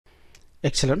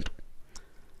Excellent.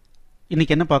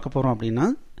 இன்றைக்கி என்ன பார்க்க போகிறோம் அப்படின்னா,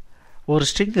 ஒரு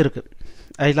ஸ்ட்ரிங் இருக்குது,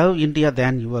 I love India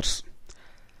than yours.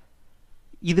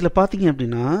 இதில் பார்த்தீங்க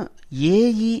அப்படின்னா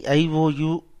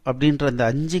AEIOU அப்படின்ற அந்த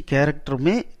 5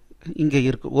 கேரக்டருமே இங்கே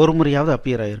இருக்குது, ஒரு முறையாவது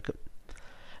அப்பியர் ஆகிருக்கு.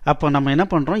 அப்போ நம்ம என்ன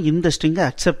பண்ணுறோம், இந்த ஸ்ட்ரிங்கை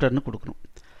அக்செப்டட்னு கொடுக்கணும்.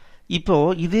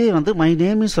 இப்போது இதே வந்து மை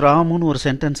நேம் இஸ் ராமுன்னு ஒரு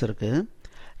சென்டென்ஸ் இருக்குது.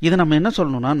 இதை நம்ம என்ன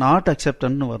சொல்லணும்னா நாட்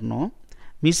அக்செப்டட்னு வரணும்.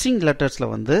 மிஸ்ஸிங்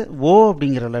லெட்டர்ஸில் வந்து ஓ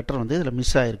அப்படிங்கிற லெட்டர் வந்து இதில்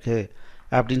மிஸ் ஆகிருக்கு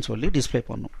அப்படின்னு சொல்லி டிஸ்பிளே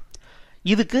பண்ணணும்.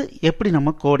 இதுக்கு எப்படி நம்ம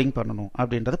கோடிங் பண்ணணும்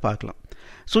அப்படின்றத பார்க்கலாம்.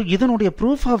 ஸோ இதனுடைய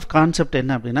ப்ரூஃப் ஆஃப் கான்செப்ட்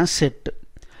என்ன அப்படின்னா செட்டு.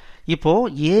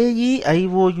 இப்போது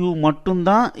AEIOU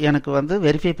மட்டும்தான் எனக்கு வந்து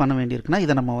வெரிஃபை பண்ண வேண்டியிருக்குன்னா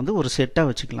இதை நம்ம வந்து ஒரு செட்டாக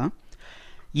வச்சுக்கலாம்.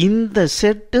 இந்த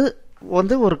செட்டு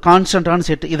வந்து ஒரு கான்ஸ்டன்டான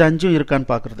செட்டு, இது 5 இருக்கான்னு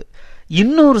பார்க்குறது.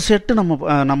 இன்னொரு செட்டு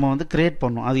நம்ம வந்து கிரியேட்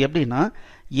பண்ணோம். அது எப்படின்னா,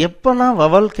 எப்போல்லாம்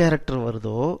வவல் கேரக்டர்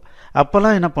வருதோ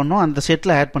அப்போல்லாம் என்ன பண்ணோம், அந்த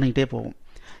செட்டில் ஆட் பண்ணிக்கிட்டே போவோம்.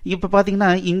 இப்போ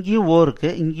பார்த்தீங்கன்னா இங்கேயும் ஓ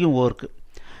இருக்குது, இங்கேயும் ஓ இருக்குது.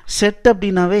 செட்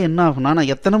அப்படின்னாவே என்ன ஆகும்னா,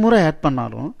 நான் எத்தனை முறை ஆட்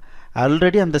பண்ணாலும்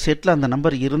ஆல்ரெடி அந்த செட்டில் அந்த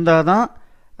நம்பர் இருந்தால் தான்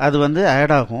அது வந்து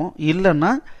ஆட் ஆகும்,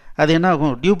 இல்லைன்னா அது என்ன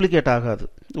ஆகும், டியூப்ளிகேட் ஆகாது,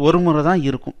 ஒரு முறை தான்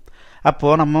இருக்கும்.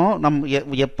 அப்போது நம்ம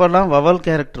எப்போல்லாம் வவல்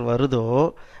கேரக்டர் வருதோ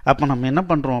அப்போ நம்ம என்ன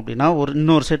பண்ணுறோம் அப்படின்னா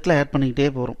இன்னொரு செட்டில் ஆட் பண்ணிக்கிட்டே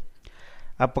போகிறோம்.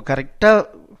 அப்போ கரெக்டாக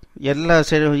எல்லா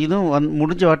இதுவும்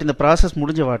முடிஞ்ச வாட்டி, இந்த ப்ராசஸ்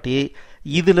முடிஞ்ச வாட்டி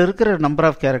இதில் இருக்கிற நம்பர்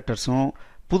ஆஃப் கேரக்டர்ஸும்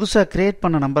புதுசாக க்ரியேட்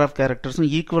பண்ண நம்பர் ஆஃப்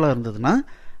கேரக்டர்ஸும் ஈக்குவலாக இருந்ததுன்னா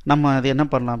நம்ம அது என்ன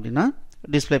பண்ணலாம் அப்படின்னா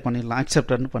டிஸ்பிளே பண்ணிடலாம்,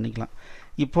 அக்செப்டட்னு பண்ணிக்கலாம்.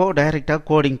 இப்போது டைரெக்டாக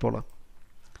கோடிங் போகலாம்.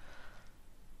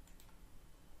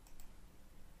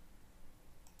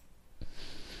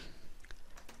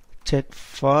 check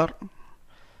for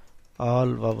all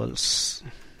vowels.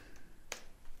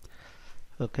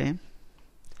 Okay,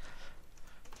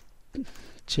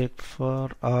 check for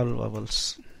all vowels.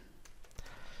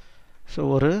 So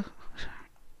ஒரு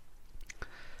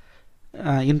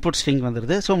இன்புட் ஸ்ட்ரிங்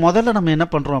வந்துடுது. ஸோ முதல்ல நம்ம என்ன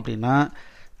பண்ணுறோம் அப்படின்னா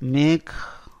make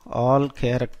all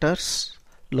characters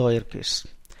lower case.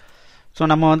 So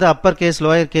நம்ம வந்து அப்பர் கேஸ்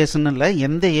லோயர் கேஸ்ன்னு இல்லை,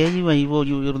 எந்த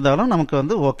AEIOU இருந்தாலும் நமக்கு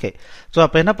வந்து ஓகே. ஸோ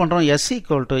அப்போ என்ன பண்ணுறோம்,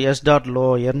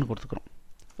 s=s.lowerன்னு கொடுத்துக்கிறோம்.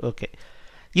 ஓகே,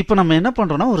 இப்போ நம்ம என்ன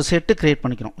பண்ணுறோம்னா ஒரு செட்டு கிரியேட்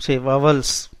பண்ணிக்கிறோம். சரி,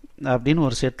 வவல்ஸ் அப்படின்னு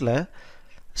ஒரு செட்டில்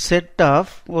செட்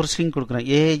ஆஃப் ஒரு ஸ்ட்ரிங் கொடுக்குறோம்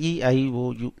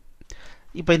AEIOU.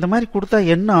 இப்போ இந்த மாதிரி கொடுத்தா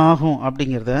என்ன ஆகும்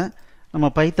அப்படிங்கிறத நம்ம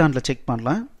பைத்தானில் செக்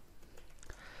பண்ணலாம்.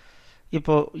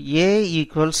 இப்போது A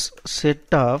 =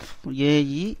 செட் ஆஃப்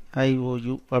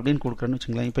AEIOU அப்படின்னு கொடுக்குறேன்னு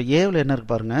வச்சுங்களேன். இப்போ ஏவில் என்ன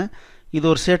இருக்குது பாருங்கள், இது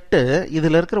ஒரு செட்டு,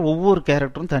 இதில் இருக்கிற ஒவ்வொரு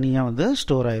கேரக்டரும் தனியாக வந்து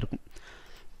ஸ்டோர் ஆகிருக்கும்.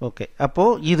 ஓகே,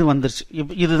 அப்போது இது வந்துருச்சு.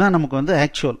 இதுதான் நமக்கு வந்து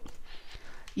ஆக்சுவல்.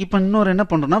 இப்போ இன்னொரு என்ன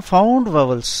பண்ணுறோன்னா ஃபவுண்ட்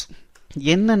வவல்ஸ்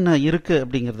என்னென்ன இருக்குது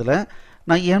அப்படிங்கிறதுல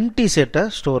நான் எம்டி செட்டை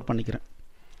ஸ்டோர் பண்ணிக்கிறேன்.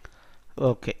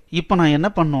 ஓகே, இப்போ நான் என்ன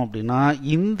பண்ணோம் அப்படின்னா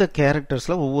இந்த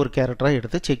கேரக்டர்ஸில் ஒவ்வொரு கேரக்டராக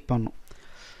எடுத்து செக் பண்ணோம்.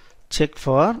 Check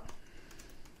for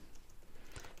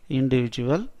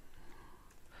individual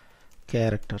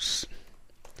characters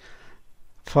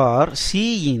for C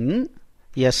in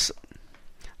S.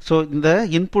 So இந்த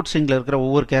இன்புட் ஸ்ட்ரிங்கில் இருக்கிற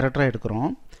ஒவ்வொரு கேரக்டராக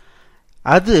எடுக்கிறோம்.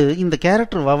 அது இந்த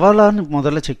கேரக்டர் வவலான்னு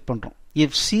முதல்ல செக் பண்ணுறோம்.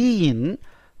 இஃப் C in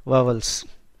vowels,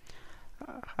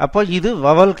 அப்போ இது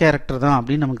வவல் கேரக்டர் தான்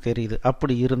அப்படின்னு நமக்கு தெரியுது.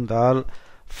 அப்படி இருந்தால்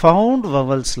ஃபவுண்ட்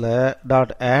வவல்ஸில்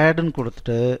டாட் ஆட்னு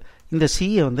கொடுத்துட்டு இந்த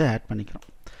சியை வந்து ஆட் பண்ணிக்கிறோம்.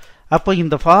 அப்போ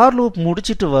இந்த ஃபார் லூப்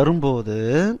முடிச்சுட்டு வரும்போது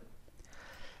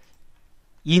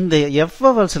இந்த எஃப்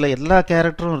வவல்ஸில் எல்லா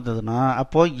கேரக்டரும் இருந்ததுன்னா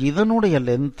அப்போது இதனுடைய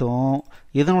லென்த்தும்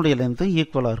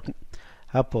ஈக்குவலாக இருக்கும்.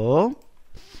 அப்போது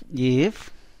if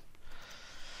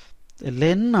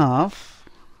len of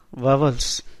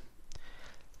vowels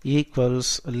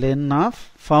equals len of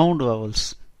found vowels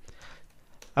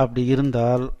அப்படி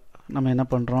இருந்தால் நம்ம என்ன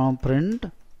பண்ணுறோம், print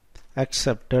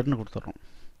acceptedனு கொடுத்துட்றோம்.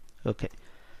 Okay,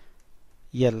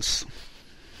 else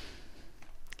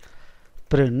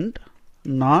print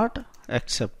not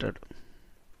accepted.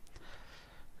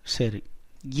 சரி,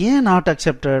 ஏன் not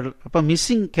accepted? அப்போ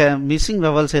மிஸ்ஸிங்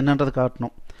vowels என்னன்றது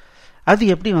காட்டணும். அது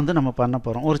எப்படி வந்து நம்ம பண்ண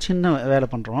போகிறோம், ஒரு சின்ன வேலை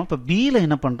பண்ணுறோம். இப்போ பியில்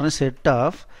என்ன பண்ணுறேன், செட்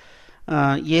ஆஃப்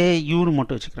AUன்னு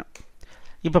மட்டும் வச்சுக்கிறேன்.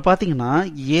 இப்போ பார்த்தீங்கன்னா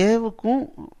ஏவுக்கும்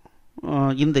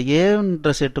இந்த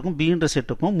ஏன்ற செட்டுக்கும் பின்ற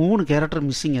செட்டுக்கும் 3 கேரக்டர்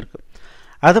மிஸ்ஸிங் இருக்குது.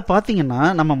 அதை பார்த்தீங்கன்னா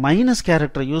நம்ம மைனஸ்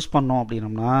கேரக்டரை யூஸ் பண்ணோம்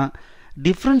அப்படின்னோம்னா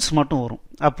டிஃப்ரென்ஸ் மட்டும் வரும்.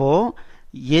 அப்போது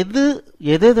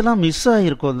எதெல்லாம் மிஸ்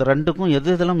ஆகிருக்கோ, இந்த ரெண்டுக்கும்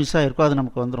எதெல்லாம் மிஸ் ஆகிருக்கோ அது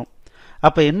நமக்கு வந்துடும்.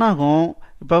 அப்போ என்னாகும்,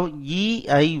 இப்போ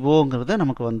EIOங்கிறத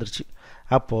நமக்கு வந்துருச்சு.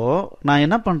 அப்போது நான்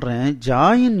என்ன பண்ணுறேன்,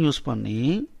 ஜாயின் யூஸ் பண்ணி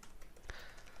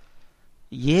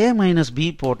A-B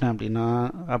போட்டேன் அப்படின்னா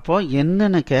அப்போது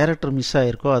என்னென்ன கேரக்டர் மிஸ்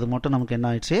ஆகிருக்கோ அது மட்டும் நமக்கு என்ன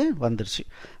ஆயிடுச்சு, வந்துருச்சு.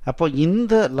 அப்போது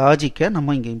இந்த லாஜிக்கை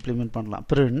நம்ம இங்கே இம்ப்ளிமெண்ட் பண்ணலாம்.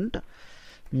 print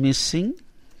missing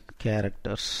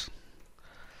characters.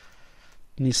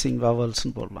 missing vowels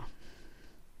னு போடலாம்.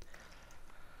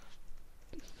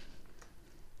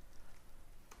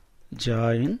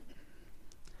 join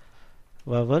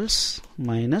vowels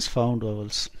minus found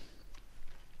vowels.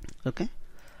 Okay,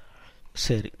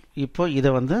 சரி. இப்போ இதை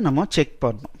வந்து நம்ம செக்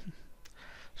பண்ணணும்.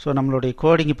 ஸோ நம்மளுடைய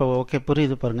கோடிங் இப்போ ஓகே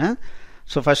புரியுது பாருங்கள்.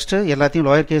 ஸோ ஃபஸ்ட்டு எல்லாத்தையும்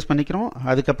லோயர் கேஸ் பண்ணிக்கிறோம்.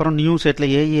 அதுக்கப்புறம் நியூ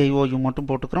செட்டில் ஏஇஐஓயு மட்டும்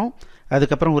போட்டுக்கிறோம்.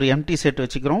 அதுக்கப்புறம் ஒரு எம்டி செட்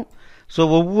வச்சுக்கிறோம். ஸோ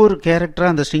ஒவ்வொரு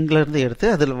கேரக்டராக அந்த ஸ்ட்ரிங்கிலேருந்து எடுத்து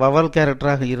அதில் வவல்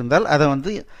கேரக்டராக இருந்தால் அதை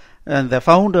வந்து இந்த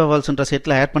ஃபவுண்ட் வவல்ஸ்ன்ற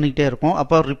செட்டில் ஆட் பண்ணிக்கிட்டே இருக்கும்.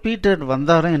 அப்போ ரிப்பீட்டட்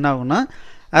வந்தாலும் என்ன ஆகும்னா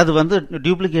அது வந்து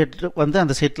டியூப்ளிகேட் வந்து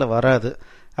அந்த செட்டில் வராது.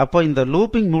 அப்போ இந்த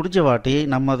லூப்பிங் முடிஞ்ச வாட்டி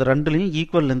நம்ம அது ரெண்டுலேயும்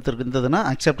ஈக்குவல் லென்த் இருந்ததுன்னா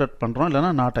அக்செப்டட் பண்ணுறோம்,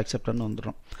 இல்லைனா நாட் அக்செப்டட்னு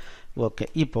வந்துடும். ஓகே,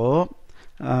 இப்போது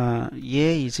A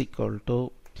is equal to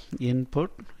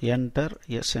input enter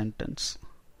a sentence.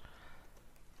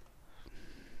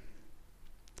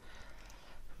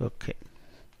 Okay,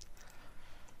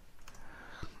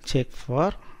 check for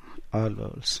all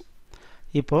vowels.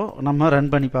 இப்போ நம்ம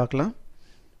ரன் பண்ணி பார்க்கலாம்.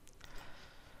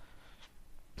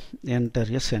 enter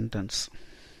a sentence.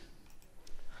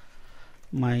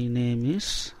 My name is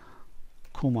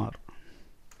Kumar.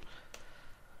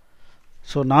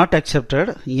 So not accepted.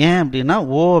 ஏன் அப்படின்னா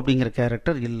ஓ அப்படிங்கிற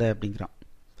கேரக்டர் இல்லை அப்படிங்கிறான்.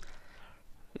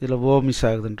 இதில் ஓ மிஸ்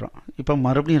ஆகுதுன்றான். இப்போ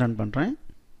மறுபடியும் ரன் பண்ணுறேன்.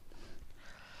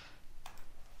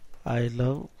 I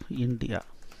love India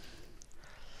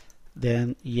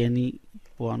then any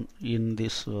one in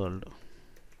this world.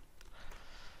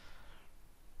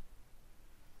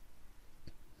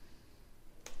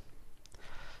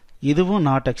 இதுவும்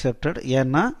நாட் அக்செப்டட்.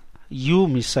 ஏன்னா யூ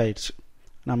மிஸ் ஆயிடுச்சு.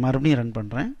 நான் மறுபடியும் ரன்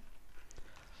பண்ணுறேன்.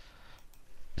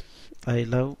 I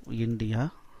love India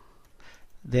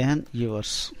then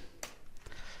yours.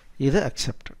 இது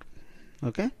accepted.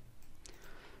 Okay,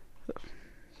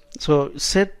 so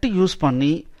set use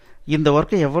பண்ணி இந்த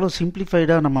ஒர்க்கை எவ்வளோ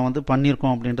சிம்பிளிஃபைடாக நம்ம வந்து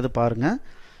பண்ணியிருக்கோம் அப்படின்றது பாருங்கள்.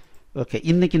 ஓகே,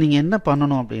 இன்றைக்கி நீங்கள் என்ன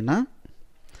பண்ணணும் அப்படின்னா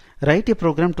right a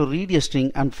program to read a string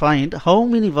and find how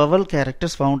many vowel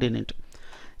characters found in it.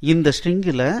 இந்த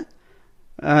ஸ்ட்ரிங்கில்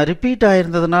ரிப்பீட்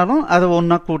ஆகிருந்ததுனாலும் அதை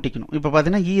ஒன்றா கூட்டிக்கணும். இப்போ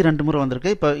பார்த்தீங்கன்னா இ 2 முறை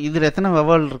வந்திருக்கு. இப்போ இதில் எத்தனை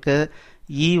வவல் இருக்குது?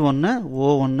 இ 1, ஓ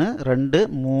 1, 2,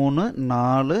 3,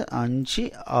 4, 5,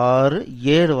 6,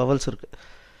 7 வவல்ஸ் இருக்குது.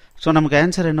 ஸோ நமக்கு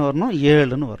ஆன்சர் என்ன வரணும்?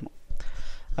 7ன்னு வரணும்.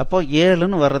 அப்போது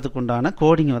 7ன்னு வர்றதுக்கு உண்டான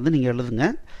கோடிங்கை வந்து நீங்கள்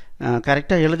எழுதுங்க.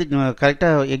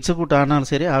 கரெக்டாக எக்ஸிக்யூட்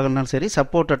ஆனாலும் சரி ஆகலனாலும் சரி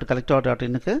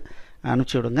support@collectiva.inக்கு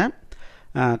அனுப்பிச்சி விடுங்க.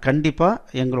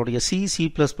 கண்டிப்பாக எங்களுடைய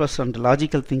C++ அண்ட்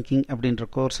லாஜிக்கல் திங்கிங் அப்படின்ற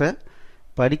கோர்ஸை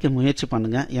படிக்க முயற்சி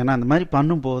பண்ணுங்கள். ஏன்னா அந்த மாதிரி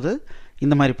பண்ணும்போது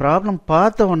இந்த மாதிரி ப்ராப்ளம்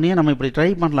பார்த்த உடனே நம்ம இப்படி ட்ரை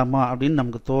பண்ணலாமா அப்படின்னு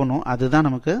நமக்கு தோணும். அதுதான்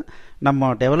நமக்கு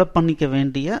நம்ம டெவலப் பண்ணிக்க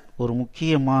வேண்டிய ஒரு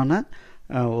முக்கியமான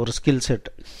ஒரு skill set.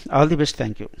 All the best.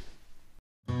 Thank you.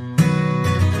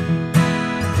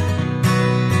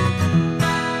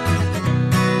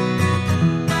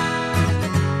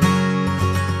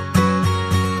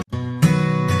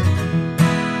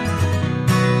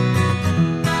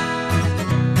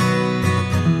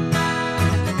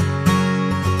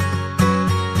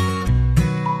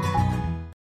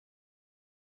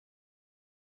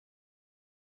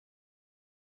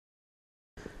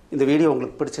 இந்த வீடியோ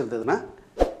உங்களுக்கு பிடிச்சிருந்ததுன்னா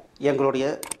எங்களுடைய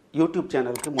யூடியூப்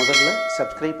சேனலுக்கு முதல்ல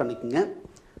சப்ஸ்கிரைப் பண்ணிக்கோங்க.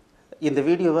 இந்த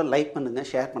வீடியோவை லைக் பண்ணுங்கள்,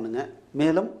 ஷேர் பண்ணுங்கள்.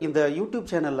 மேலும் இந்த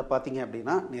யூடியூப் சேனலில் பார்த்தீங்க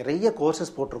அப்படின்னா நிறைய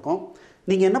கோர்சஸ் போட்டிருக்கோம்.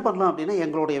 நீங்கள் என்ன பண்ணலாம் அப்படின்னா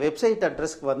எங்களுடைய வெப்சைட்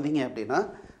அட்ரஸ்க்கு வந்தீங்க அப்படின்னா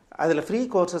அதில் ஃப்ரீ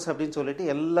கோர்சஸ் அப்படின்னு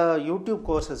சொல்லிட்டு எல்லா யூடியூப்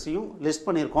கோர்சஸையும் லிஸ்ட்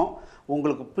பண்ணியிருக்கோம்.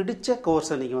 உங்களுக்கு பிடிச்ச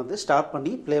கோர்ஸை நீங்கள் வந்து ஸ்டார்ட்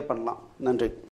பண்ணி ப்ளே பண்ணலாம். நன்றி.